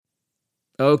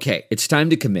Okay, it's time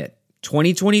to commit.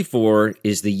 2024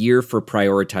 is the year for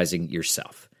prioritizing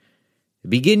yourself.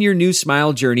 Begin your new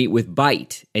smile journey with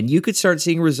Byte, and you could start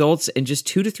seeing results in just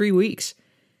 2 to 3 weeks.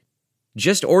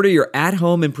 Just order your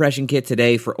at-home impression kit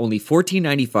today for only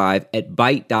 $14.95 at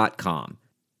Byte.com.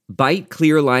 Byte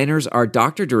clear liners are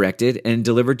doctor-directed and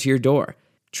delivered to your door.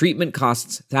 Treatment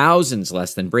costs thousands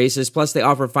less than braces, plus they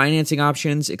offer financing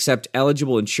options, accept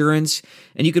eligible insurance,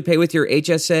 and you could pay with your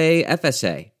HSA,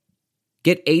 FSA.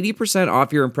 Get 80%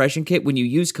 off your impression kit when you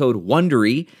use code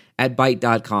WONDERY at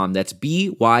Byte.com. That's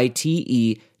BYTE.com.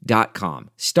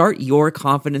 Start your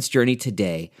confidence journey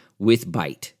today with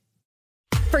Byte.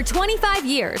 For 25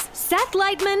 years, Seth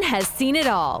Leitman has seen it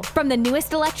all. From the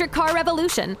newest electric car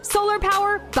revolution, solar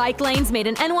power, bike lanes made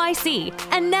in NYC.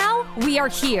 And now we are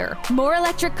here. More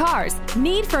electric cars,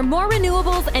 need for more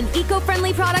renewables and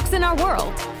eco-friendly products in our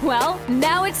world. Well,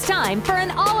 now it's time for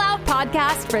an all-out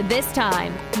podcast for this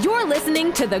time. You're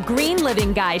listening to The Green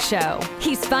Living Guy Show.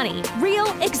 He's funny, real,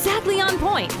 exactly on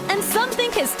point, and some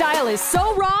think his style is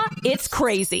so raw, it's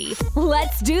crazy.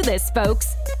 Let's do this,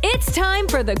 folks. It's time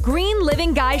for The Green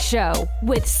Living Guy Show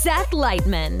with Seth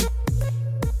Leitman.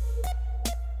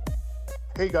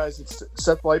 Hey guys, it's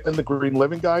Seth Leitman, the Green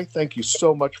Living Guy. Thank you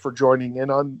so much for joining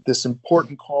in on this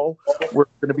important call. We're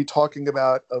going to be talking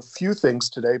about a few things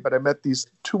today, but I met these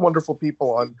two wonderful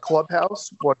people on Clubhouse.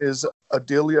 One is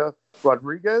Adelia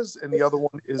Rodriguez, and the other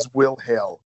one is Will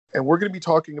Hale. And we're going to be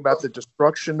talking about the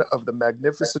destruction of the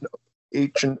magnificent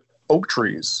ancient oak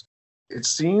trees. It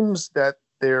seems that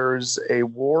there's a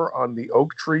war on the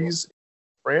oak trees in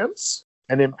France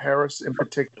and in Paris in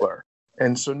particular.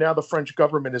 And so now the French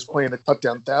government is planning to cut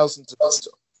down thousands of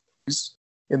trees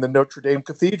in the Notre Dame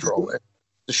Cathedral. It's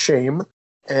a shame.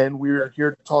 And we're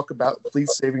here to talk about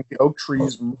Please Saving the Oak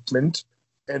Trees movement.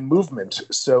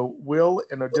 So Will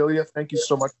and Adelia, thank you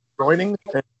so much for joining.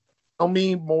 And tell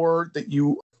me more that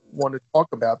you want to talk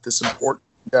about this important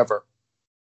endeavor.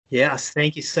 Yes,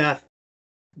 thank you, Seth.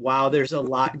 Wow, there's a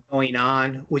lot going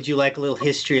on. Would you like a little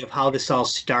history of how this all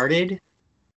started?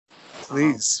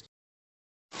 Please.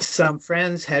 Some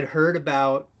friends had heard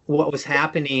about what was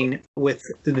happening with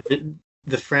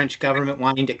the French government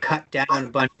wanting to cut down a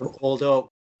bunch of old oak,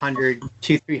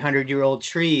 200-300-year-old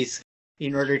trees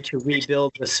in order to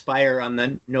rebuild the spire on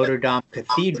the Notre Dame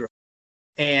Cathedral.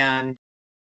 And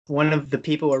one of the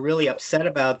people were really upset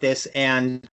about this,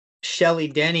 and Shelley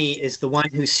Denny is the one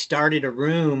who started a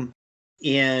room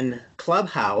in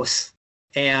Clubhouse,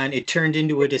 and it turned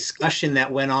into a discussion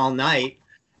that went all night,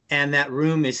 and that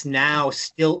room is now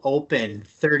still open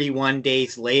 31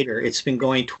 days later. It's been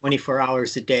going 24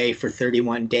 hours a day for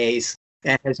 31 days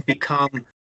and has become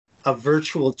a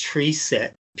virtual tree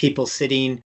sit, people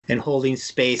sitting and holding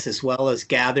space as well as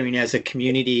gathering as a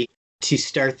community to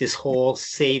start this whole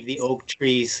Save the Oak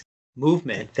Trees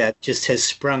movement that just has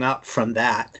sprung up from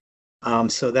that.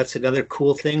 So that's another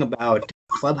cool thing about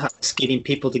Clubhouse, getting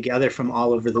people together from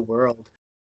all over the world.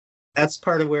 That's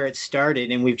part of where it started,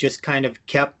 and we've just kind of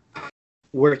kept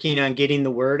working on getting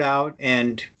the word out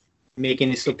and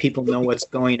making it so people know what's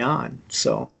going on.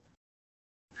 So,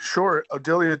 Sure.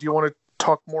 Adelia, do you want to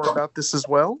talk more about this as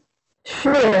well?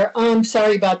 Sure.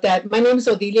 Sorry about that. My name is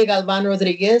Odilia Galvan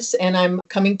Rodriguez, and I'm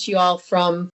coming to you all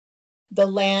from the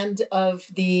land of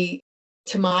the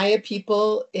Tamaya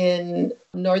people in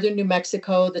northern New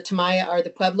Mexico. The Tamaya are the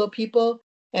Pueblo people,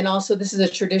 and also this is a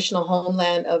traditional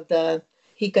homeland of the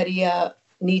Jicarilla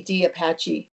Nidi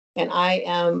Apache. And I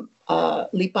am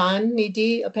Lipan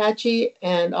Nidi Apache,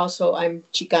 and also I'm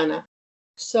Chicana.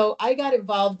 So I got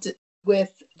involved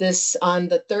with this on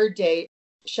the third day.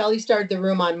 Shelley started the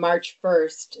room on March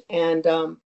 1st,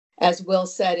 and as Will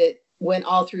said, it went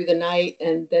all through the night,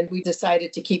 and then we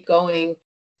decided to keep going.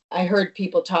 I heard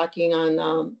people talking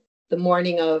on the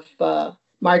morning of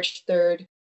March 3rd,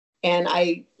 and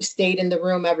I stayed in the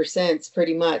room ever since,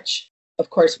 pretty much. Of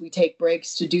course, we take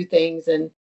breaks to do things and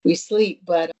we sleep,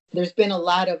 but there's been a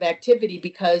lot of activity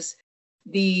because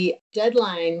the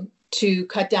deadline to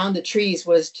cut down the trees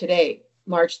was today,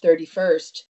 March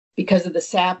 31st, because of the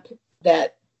sap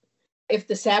that if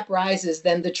the sap rises,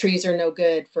 then the trees are no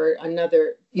good for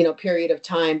another, period of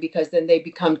time, because then they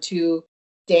become too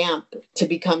damp to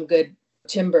become good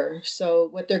timber. So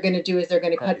what they're going to do is they're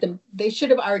going to cut them. They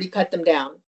should have already cut them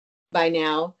down by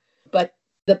now. But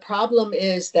the problem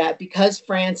is that because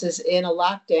France is in a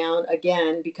lockdown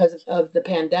again because of the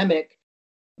pandemic,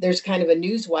 there's kind of a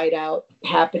news whiteout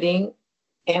happening.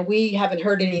 And we haven't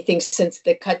heard anything since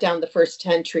they cut down the first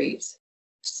 10 trees.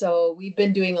 So we've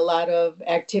been doing a lot of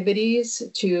activities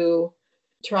to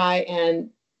try and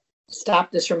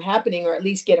stop this from happening, or at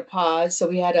least get a pause. So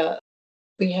we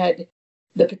had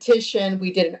the petition.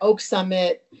 We did an oak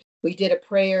summit. We did a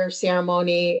prayer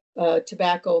ceremony,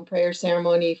 tobacco and prayer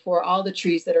ceremony for all the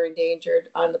trees that are endangered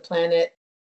on the planet.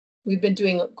 We've been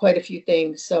doing quite a few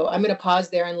things. So I'm going to pause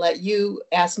there and let you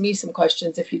ask me some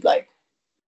questions if you'd like.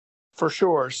 For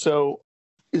sure. So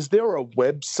is there a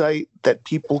website that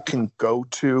people can go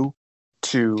to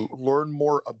learn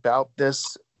more about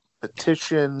this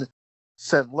petition,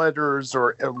 send letters,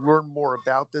 or learn more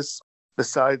about this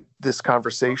beside this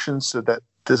conversation so that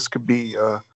this could be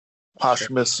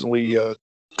posthumously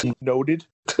noted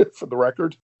for the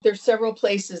record? There's several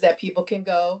places that people can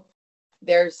go.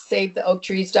 There's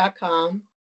SaveTheOakTrees.com.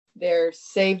 There's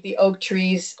Save the Oak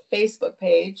Trees Facebook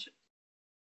page.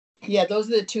 Yeah, those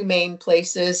are the two main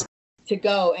places to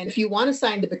go. And if you want to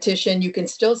sign the petition, you can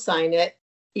still sign it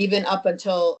even up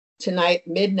until tonight,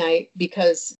 midnight,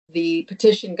 because the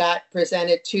petition got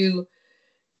presented to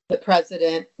the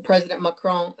President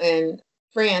Macron in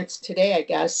France today, I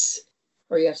guess,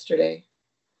 or yesterday.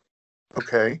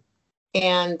 Okay.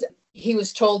 And he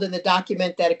was told in the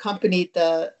document that accompanied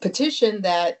the petition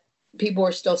that people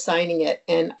were still signing it.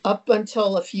 And up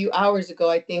until a few hours ago,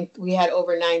 I think we had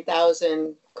over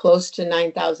 9,000, close to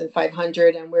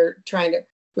 9,500, and we're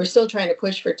still trying to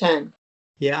push for 10.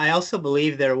 Yeah, I also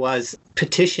believe there was a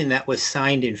petition that was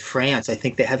signed in France. I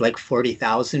think they had like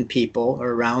 40,000 people or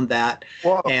around that.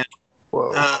 Whoa. And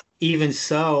Whoa. Even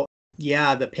so,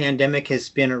 yeah, the pandemic has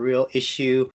been a real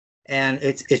issue. And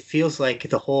it feels like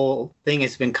the whole thing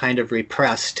has been kind of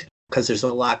repressed because there's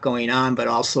a lot going on, but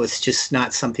also it's just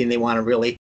not something they want to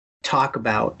really talk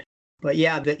about. But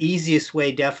yeah, the easiest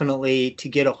way definitely to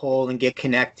get a hold and get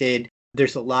connected.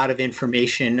 There's a lot of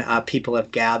information people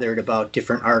have gathered about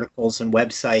different articles and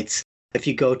websites. If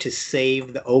you go to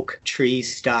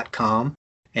SaveTheOakTrees.com,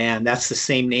 and that's the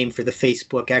same name for the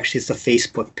Facebook. Actually, it's a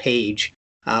Facebook page.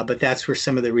 But that's where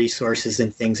some of the resources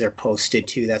and things are posted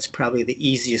too. That's probably the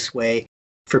easiest way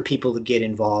for people to get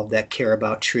involved that care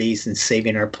about trees and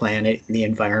saving our planet and the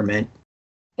environment.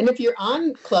 And if you're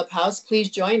on Clubhouse,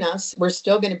 please join us. We're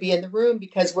still going to be in the room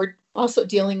because we're also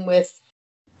dealing with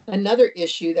another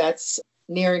issue that's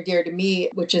near and dear to me,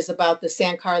 which is about the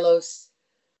San Carlos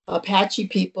Apache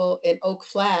people in Oak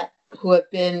Flat who have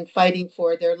been fighting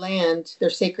for their land,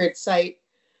 their sacred site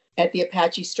at the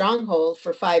Apache stronghold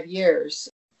for 5 years.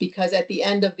 Because at the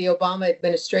end of the Obama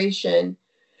administration,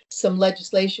 some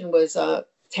legislation was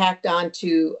tacked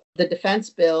onto the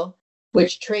defense bill,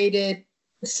 which traded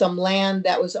some land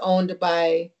that was owned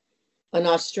by an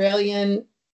Australian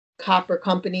copper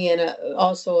company and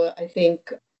also, I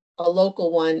think, a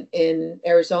local one in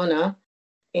Arizona.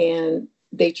 And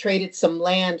they traded some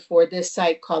land for this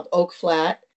site called Oak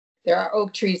Flat. There are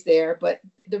oak trees there, but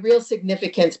the real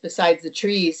significance besides the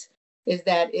trees is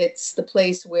that it's the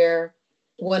place where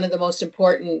one of the most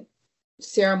important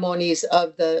ceremonies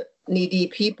of the Needy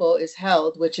people is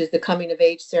held, which is the coming of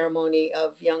age ceremony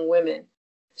of young women.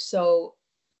 So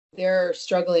they're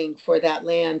struggling for that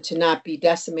land to not be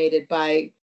decimated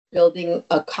by building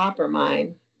a copper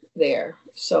mine there.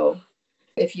 So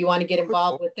if you want to get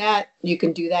involved with that, you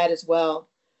can do that as well.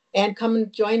 And come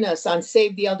and join us on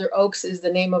Save the Elder Oaks is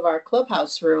the name of our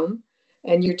clubhouse room.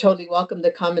 And you're totally welcome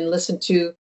to come and listen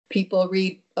to people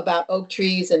read about oak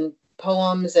trees and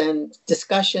poems and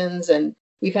discussions. And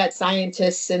we've had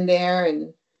scientists in there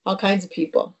and all kinds of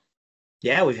people.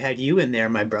 Yeah, we've had you in there,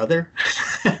 my brother.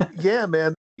 Yeah,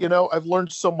 man. You know, I've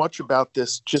learned so much about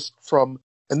this just from,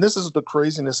 and this is the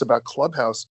craziness about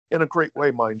Clubhouse, in a great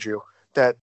way, mind you,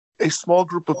 that a small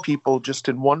group of people just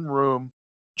in one room,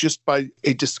 just by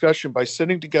a discussion, by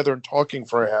sitting together and talking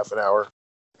for a half an hour,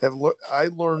 I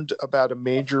learned about a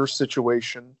major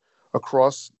situation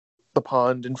across the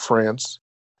pond in France,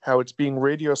 how it's being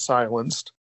radio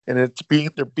silenced, and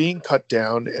they're being cut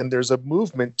down, and there's a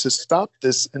movement to stop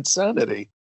this insanity.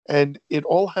 And it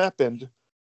all happened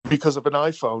because of an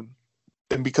iPhone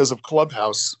and because of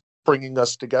Clubhouse bringing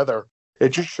us together. It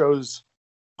just shows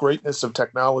greatness of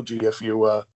technology if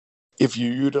you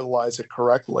utilize it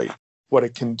correctly, what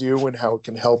it can do and how it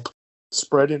can help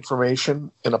spread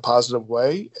information in a positive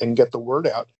way and get the word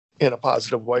out in a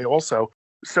positive way also.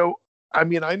 So, I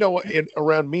mean, I know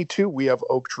around me too, we have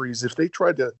oak trees. If they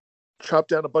tried to chop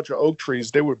down a bunch of oak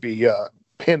trees, there would be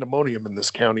pandemonium in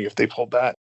this county if they pulled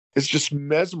that. It's just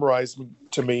mesmerizing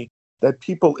to me that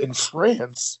people in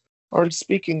France aren't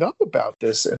speaking up about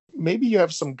this. And maybe you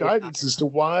have some guidance as to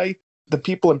why the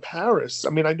people in Paris, I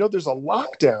mean, I know there's a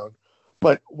lockdown,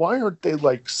 but why aren't they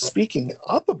speaking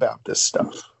up about this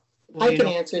stuff? Well, I can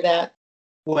answer that.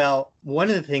 Well, one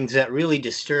of the things that really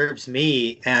disturbs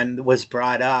me and was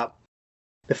brought up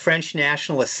the French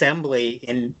National Assembly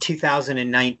in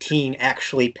 2019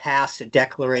 actually passed a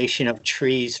Declaration of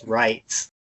Trees' Rights.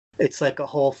 It's like a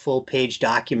whole full-page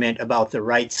document about the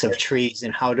rights of trees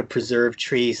and how to preserve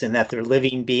trees, and that they're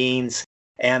living beings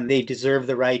and they deserve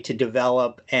the right to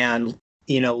develop and,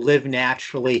 live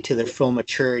naturally to their full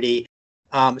maturity.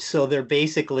 So they're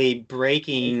basically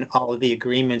breaking all of the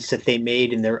agreements that they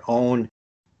made in their own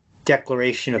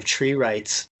Declaration of Tree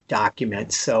Rights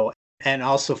document. So, and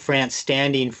also France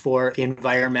standing for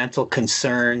environmental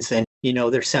concerns and,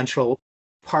 their central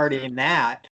part in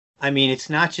that. I mean, it's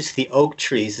not just the oak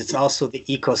trees, it's also the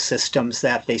ecosystems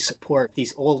that they support.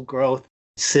 These old growth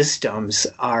systems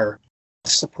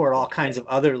support all kinds of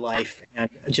other life,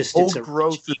 and just old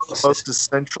growth is the most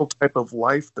essential type of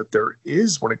life that there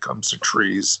is when it comes to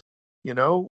trees.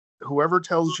 Whoever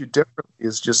tells you differently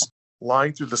is just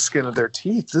lying through the skin of their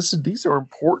teeth. These are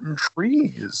important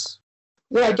trees.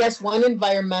 Well, I guess one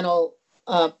environmental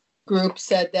group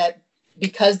said that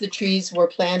because the trees were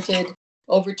planted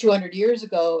over 200 years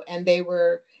ago and they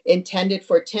were intended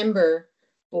for timber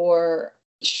for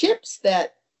ships,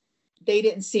 that they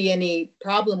didn't see any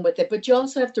problem with it. But you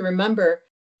also have to remember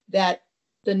that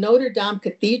the Notre Dame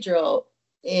Cathedral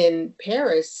in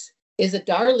Paris is a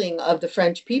darling of the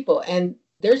French people. And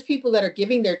there's people that are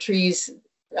giving their trees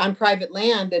on private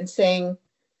land and saying,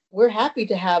 we're happy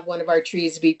to have one of our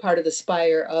trees be part of the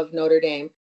spire of Notre Dame.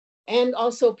 And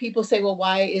also people say, well,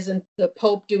 why isn't the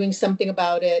Pope doing something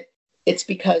about it? It's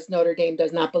because Notre Dame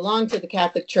does not belong to the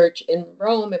Catholic Church in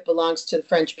Rome. It belongs to the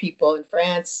French people in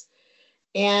France.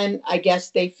 And I guess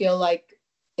they feel like,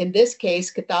 in this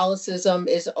case, Catholicism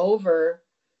is over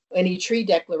any tree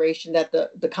declaration that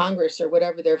the Congress or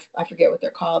whatever I forget what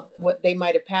they're called, what they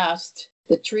might have passed.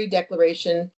 The tree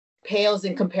declaration pales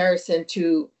in comparison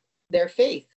to their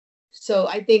faith. So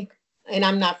I think, and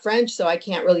I'm not French, so I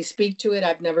can't really speak to it.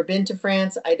 I've never been to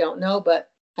France. I don't know,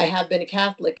 but I have been a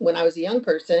Catholic when I was a young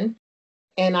person.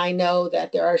 And I know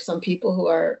that there are some people who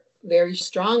are very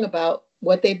strong about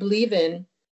what they believe in.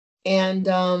 And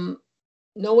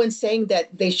no one's saying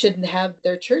that they shouldn't have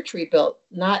their church rebuilt,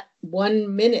 not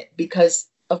 1 minute, because,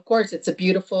 of course, it's a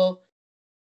beautiful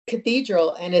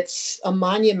cathedral and it's a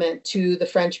monument to the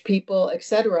French people,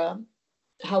 etc.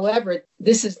 However,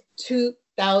 this is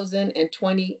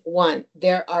 2021.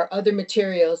 There are other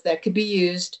materials that could be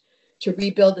used to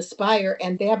rebuild the spire,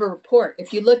 and they have a report.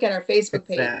 If you look at our Facebook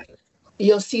page,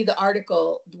 you'll see the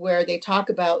article where they talk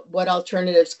about what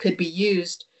alternatives could be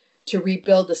used to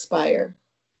rebuild the spire.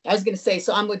 I was going to say,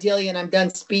 so I'm with Delia and I'm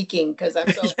done speaking because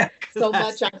I'm so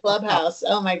much on Clubhouse.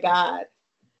 Oh my God.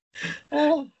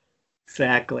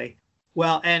 Exactly.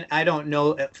 Well, and I don't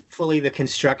know fully the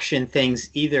construction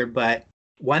things either, but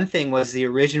one thing was the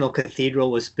original cathedral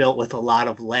was built with a lot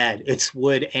of lead. It's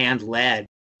wood and lead.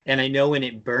 And I know when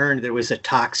it burned, there was a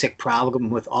toxic problem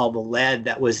with all the lead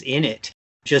that was in it,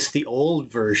 just the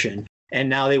old version. And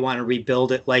now they want to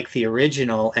rebuild it like the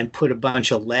original and put a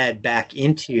bunch of lead back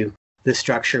into the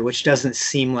structure, which doesn't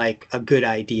seem like a good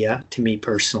idea to me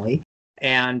personally.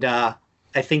 And I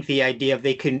think the idea of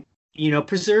they can,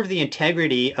 preserve the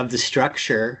integrity of the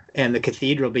structure and the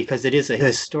cathedral, because it is a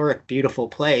historic, beautiful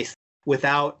place,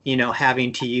 without,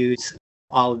 having to use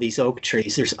all of these oak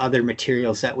trees. There's other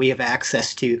materials that we have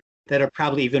access to that are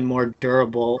probably even more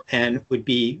durable and would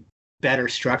be better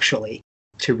structurally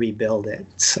to rebuild it.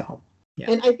 So.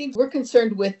 Yeah. And I think we're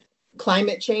concerned with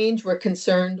climate change. We're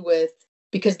concerned with,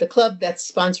 because the club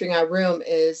that's sponsoring our room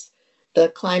is the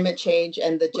Climate Change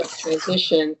and the Just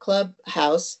Transition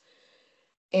Clubhouse.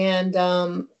 And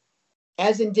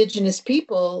as Indigenous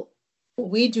people,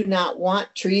 we do not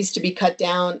want trees to be cut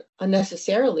down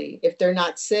unnecessarily if they're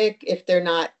not sick,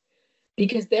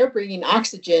 because they're bringing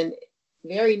oxygen,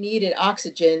 very needed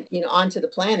oxygen, onto the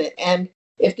planet. And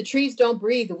if the trees don't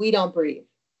breathe, we don't breathe.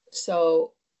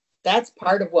 So that's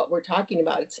part of what we're talking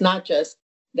about. It's not just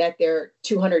that they're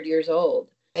 200 years old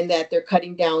and that they're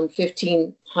cutting down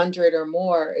 1,500 or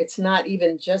more. It's not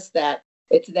even just that.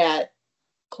 It's that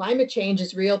climate change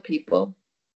is real, people.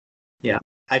 Yeah,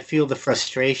 I feel the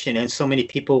frustration. And so many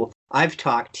people I've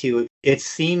talked to, it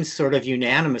seems sort of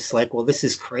unanimous, like, well, this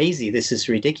is crazy. This is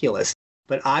ridiculous.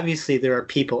 But obviously there are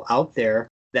people out there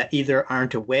that either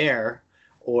aren't aware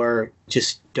or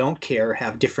just don't care,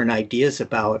 have different ideas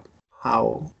about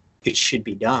how it should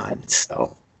be done.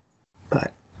 So,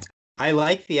 but I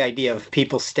like the idea of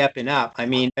people stepping up. I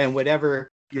mean, and whatever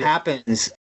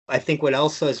happens, I think what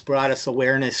also has brought us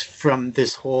awareness from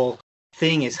this whole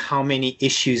thing is how many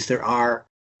issues there are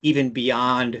even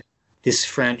beyond this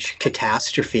French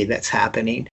catastrophe that's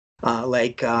happening.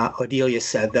 Like Odelia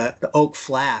said, the Oak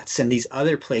Flats and these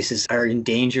other places are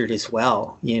endangered as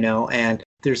well, and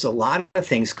there's a lot of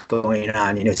things going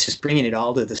on. It's just bringing it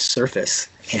all to the surface.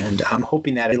 And I'm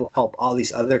hoping that it'll help all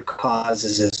these other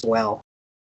causes as well.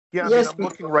 Yeah, I'm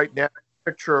looking right now at a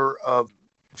picture of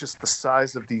just the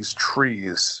size of these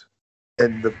trees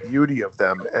and the beauty of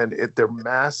them, and they're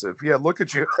massive. Yeah, look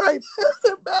at you, right?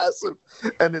 They're massive,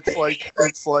 and it's like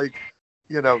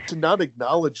to not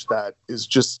acknowledge that is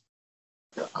just,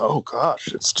 oh gosh,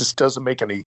 it just doesn't make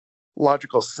any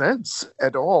logical sense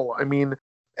at all. I mean,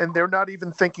 and they're not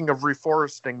even thinking of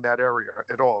reforesting that area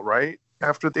at all, right?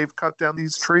 After they've cut down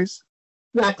these trees,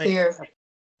 Not clear.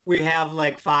 We have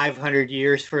like 500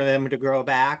 years for them to grow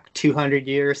back, 200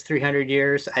 years, 300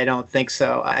 years. I don't think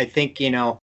so. I think,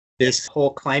 this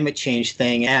whole climate change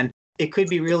thing, and it could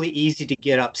be really easy to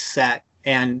get upset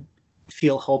and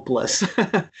feel hopeless,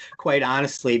 quite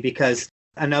honestly, because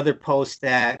another post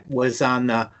that was on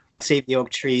the Save the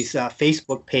Oak Trees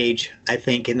Facebook page, I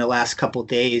think in the last couple of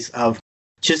days, of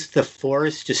just the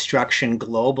forest destruction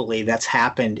globally that's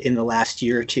happened in the last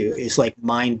year or two is like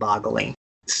mind-boggling.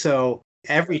 So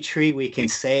every tree we can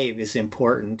save is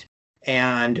important.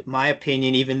 And my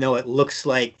opinion, even though it looks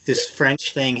like this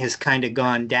French thing has kind of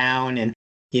gone down and,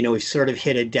 we've sort of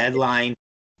hit a deadline,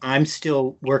 I'm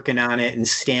still working on it and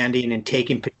standing and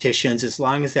taking petitions. As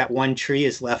long as that one tree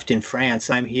is left in France,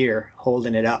 I'm here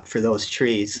holding it up for those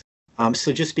trees.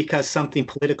 So just because something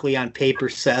politically on paper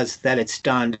says that it's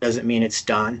done doesn't mean it's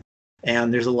done.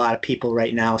 And there's a lot of people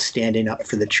right now standing up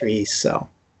for the trees. So,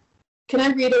 can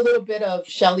I read a little bit of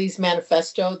Shelley's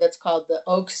manifesto that's called The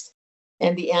Oaks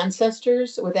and the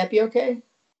Ancestors? Would that be okay?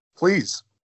 Please.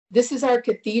 This is our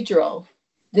cathedral.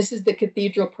 This is the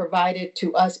cathedral provided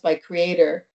to us by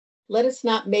Creator. Let us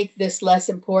not make this less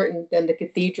important than the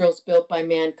cathedrals built by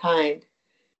mankind.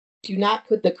 Do not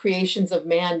put the creations of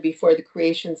man before the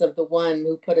creations of the one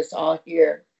who put us all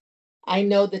here. I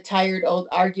know the tired old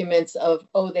arguments of,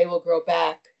 oh, they will grow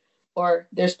back, or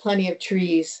there's plenty of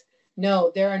trees.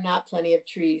 No, there are not plenty of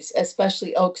trees,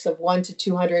 especially oaks of 1 to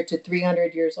 200 to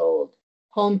 300 years old,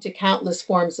 home to countless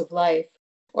forms of life,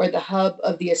 or the hub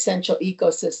of the essential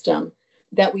ecosystem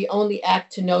that we only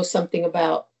act to know something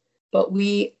about, but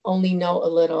we only know a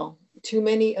little. Too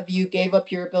many of you gave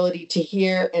up your ability to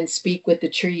hear and speak with the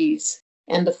trees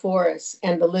and the forests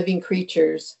and the living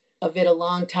creatures of it a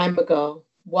long time ago.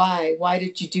 Why? Why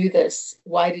did you do this?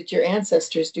 Why did your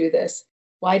ancestors do this?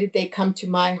 Why did they come to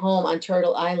my home on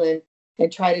Turtle Island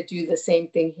and try to do the same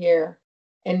thing here?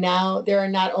 And now there are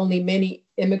not only many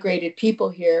immigrated people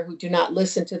here who do not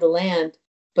listen to the land,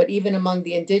 but even among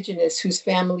the indigenous whose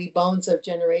family bones of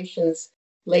generations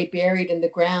lay buried in the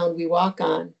ground we walk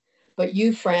on. But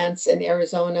you, France and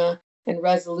Arizona and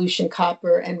Resolution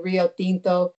Copper and Rio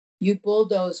Tinto, you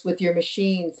bulldoze with your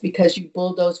machines because you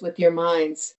bulldoze with your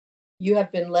minds. You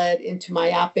have been led into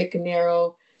myopic,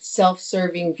 narrow,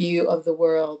 self-serving view of the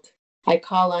world. I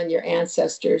call on your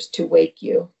ancestors to wake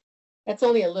you. That's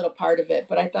only a little part of it,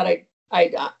 but I thought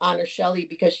I'd honor Shelley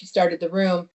because she started the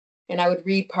room, and I would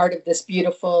read part of this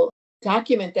beautiful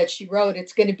document that she wrote.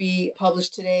 It's going to be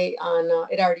published today on,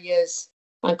 it already is,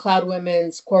 on Cloud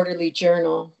Women's Quarterly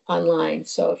Journal online.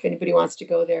 So if anybody wants to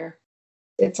go there,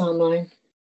 it's online.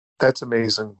 That's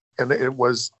amazing. And it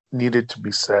was needed to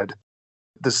be said.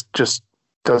 This just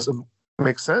doesn't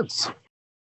make sense.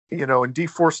 And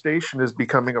deforestation is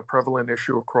becoming a prevalent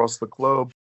issue across the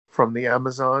globe, from the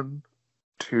Amazon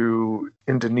to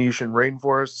Indonesian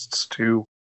rainforests to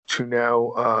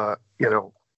now,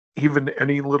 even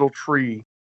any little tree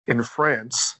in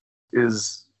France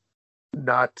is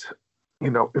not,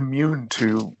 immune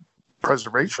to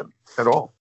preservation at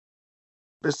all.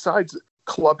 Besides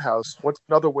Clubhouse, what's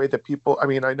another way that people, I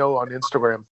know on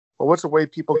Instagram, but what's a way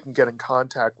people can get in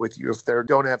contact with you if they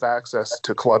don't have access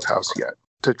to Clubhouse yet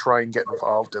to try and get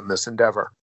involved in this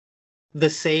endeavor? The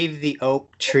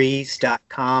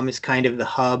SaveTheOakTrees.com is kind of the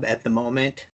hub at the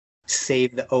moment.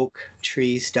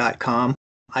 SaveTheOakTrees.com.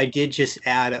 I did just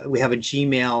add, we have a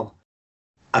Gmail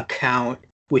account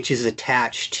which is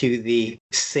attached to the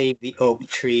Save the Oak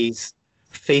Trees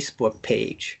Facebook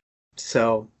page.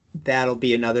 So that'll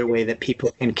be another way that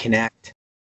people can connect.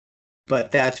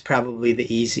 But that's probably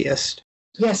the easiest.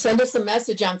 Yeah, send us a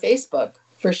message on Facebook,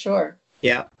 for sure.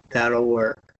 Yeah, that'll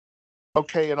work.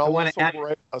 Okay, and I'll also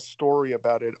write a story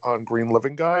about it on Green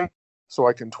Living Guy so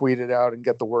I can tweet it out and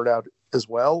get the word out as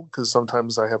well, because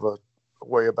sometimes I have a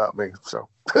way about me. So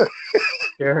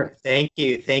Sure. Thank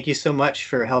you. Thank you so much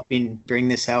for helping bring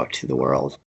this out to the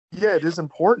world. Yeah, it is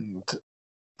important.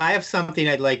 I have something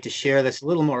I'd like to share that's a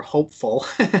little more hopeful.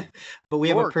 But we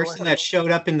have a person that showed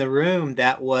up in the room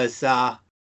that was,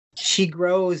 she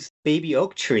grows baby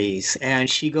oak trees and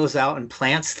she goes out and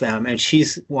plants them, and she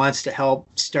wants to help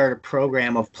start a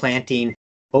program of planting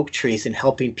oak trees and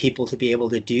helping people to be able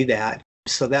to do that.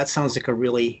 So that sounds like a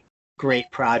really great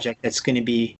project that's going to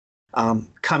be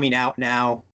coming out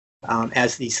now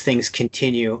as these things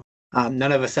continue.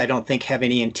 None of us, I don't think, have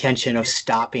any intention of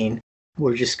stopping.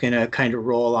 We're just going to kind of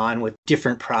roll on with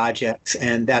different projects,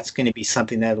 and that's going to be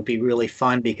something that'll be really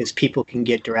fun because people can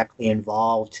get directly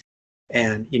involved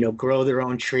and, grow their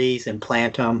own trees and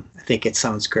plant them. I think it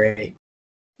sounds great.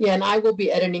 Yeah, and I will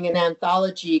be editing an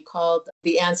anthology called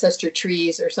The Ancestor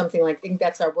Trees or something like, I think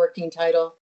that's our working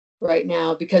title right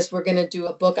now, because we're going to do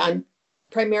a book on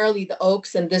primarily the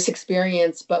oaks and this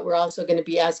experience, but we're also going to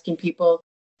be asking people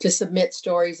to submit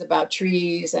stories about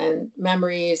trees and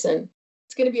memories, and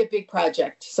it's going to be a big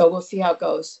project. So we'll see how it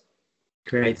goes.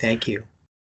 Great. Thank you.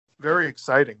 Very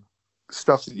exciting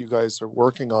stuff that you guys are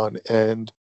working on.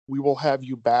 And we will have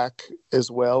you back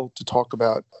as well to talk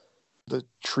about the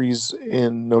trees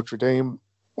in Notre Dame.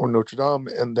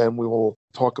 And then we will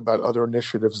talk about other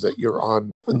initiatives that you're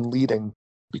on and leading,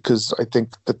 because I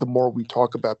think that the more we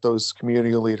talk about those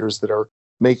community leaders that are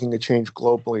making a change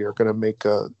globally are going to make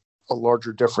a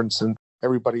larger difference in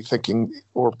everybody thinking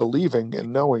or believing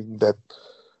and knowing that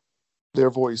their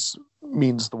voice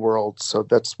means the world. So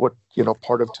that's what,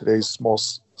 part of today's small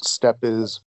step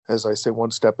is, as I say, one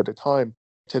step at a time.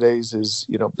 Today's is,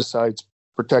 besides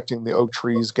protecting the oak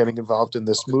trees, getting involved in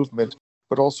this movement,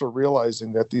 but also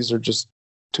realizing that these are just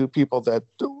two people that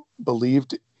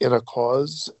believed in a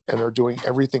cause and are doing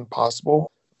everything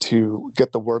possible to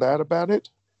get the word out about it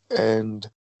and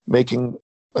making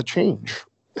a change.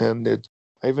 And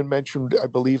I even mentioned, I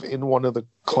believe, in one of the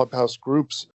Clubhouse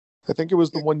groups, I think it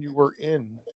was the one you were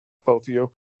in, both of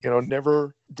you,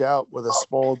 never doubt what a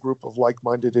small group of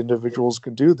like-minded individuals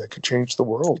can do that can change the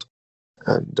world.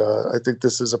 And I think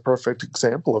this is a perfect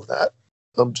example of that.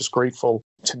 I'm just grateful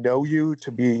to know you,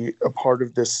 to be a part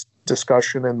of this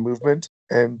discussion and movement,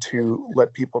 and to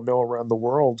let people know around the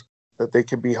world that they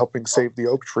can be helping save the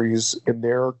oak trees in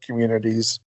their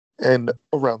communities and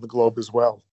around the globe as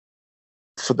well.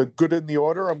 For the good in the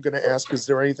order, I'm going to ask, is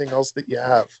there anything else that you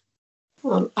have?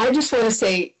 I just want to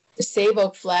say, save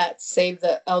Oak Flats, save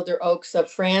the elder oaks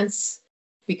of France,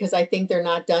 because I think they're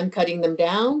not done cutting them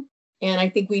down. And I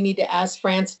think we need to ask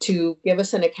France to give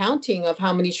us an accounting of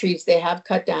how many trees they have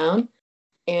cut down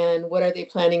and what are they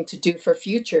planning to do for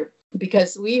future.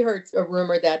 Because we heard a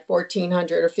rumor that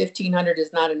 1,400 or 1,500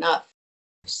 is not enough.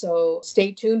 So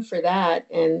stay tuned for that.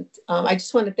 And I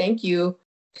just want to thank you,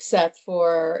 Seth,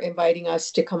 for inviting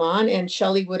us to come on. And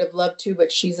Shelley would have loved to,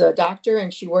 but she's a doctor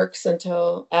and she works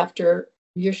until after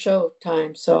your show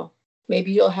time. So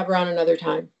maybe you'll have her on another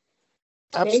time.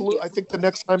 Absolutely. I think the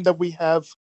next time that we have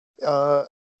a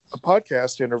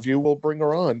podcast interview, we'll bring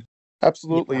her on.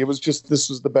 Absolutely. Yeah. It was just, this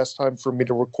was the best time for me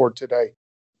to record today.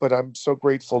 But I'm so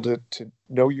grateful to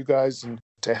know you guys and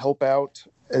to help out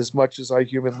as much as I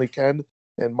humanly can.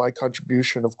 And my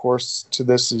contribution, of course, to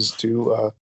this is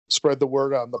to spread the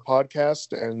word on the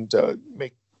podcast and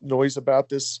make noise about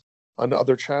this on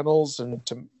other channels and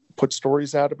to put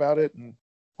stories out about it. And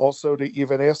also to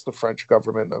even ask the French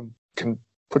government, can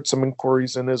put some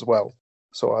inquiries in as well.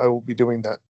 So I will be doing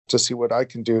that to see what I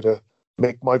can do to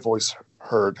make my voice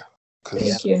heard.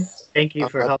 Thank you. Thank you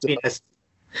for helping us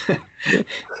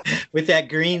with that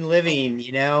green living,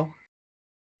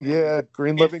 Yeah,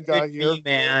 green living guy here.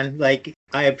 Man,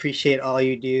 I appreciate all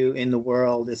you do in the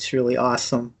world. It's really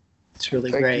awesome. It's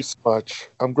really great. Thank you so much.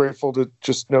 I'm grateful to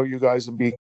just know you guys and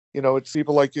be, it's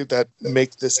people like you that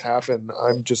make this happen.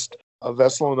 I'm just a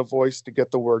vessel and a voice to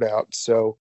get the word out.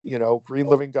 So, green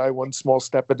living guy, one small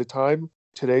step at a time.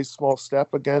 Today's small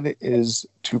step, again, is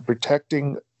to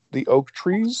protecting the oak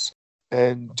trees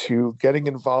and to getting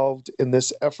involved in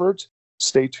this effort.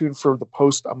 Stay tuned for the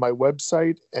post on my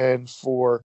website and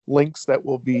for links that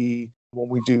will be when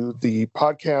we do the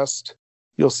podcast.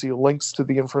 You'll see links to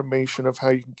the information of how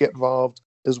you can get involved,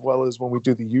 as well as when we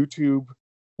do the YouTube.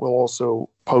 We'll also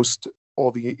post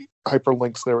all the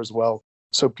hyperlinks there as well.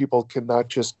 So people can not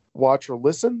just watch or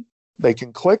listen, they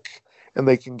can click and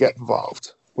they can get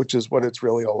involved, which is what it's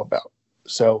really all about.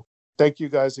 So thank you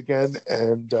guys again.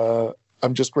 And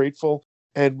I'm just grateful.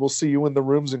 And we'll see you in the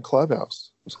rooms in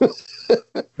Clubhouse.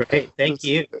 Great. Thank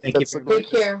you. Thank you for Take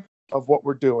care of what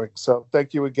we're doing. So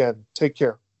thank you again. Take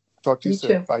care. Talk to you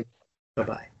soon. Too. Bye.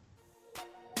 Bye-bye.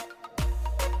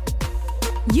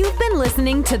 You've been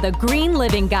listening to The Green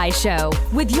Living Guy Show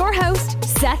with your host,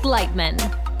 Seth Lightman.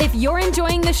 If you're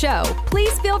enjoying the show,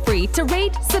 please feel free to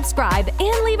rate, subscribe,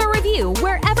 and leave a review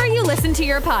wherever you listen to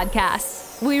your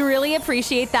podcasts. We really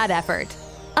appreciate that effort.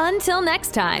 Until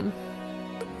next time.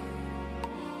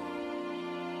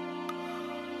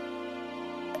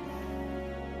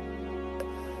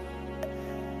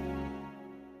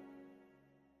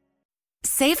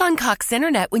 Save on Cox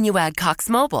Internet when you add Cox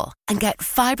Mobile and get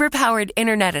fiber-powered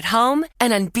internet at home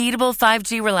and unbeatable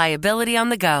 5G reliability on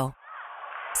the go.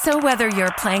 So whether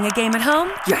you're playing a game at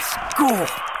home, yes, goal,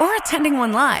 or attending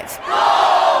one live,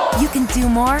 you can do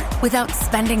more without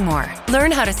spending more.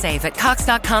 Learn how to save at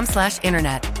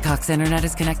cox.com/internet. Cox Internet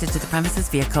is connected to the premises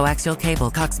via coaxial cable.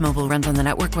 Cox Mobile runs on the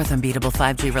network with unbeatable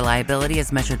 5G reliability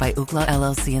as measured by Ookla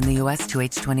LLC in the U.S. to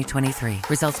H 2023.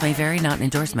 Results may vary, not an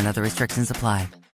endorsement. Other restrictions apply.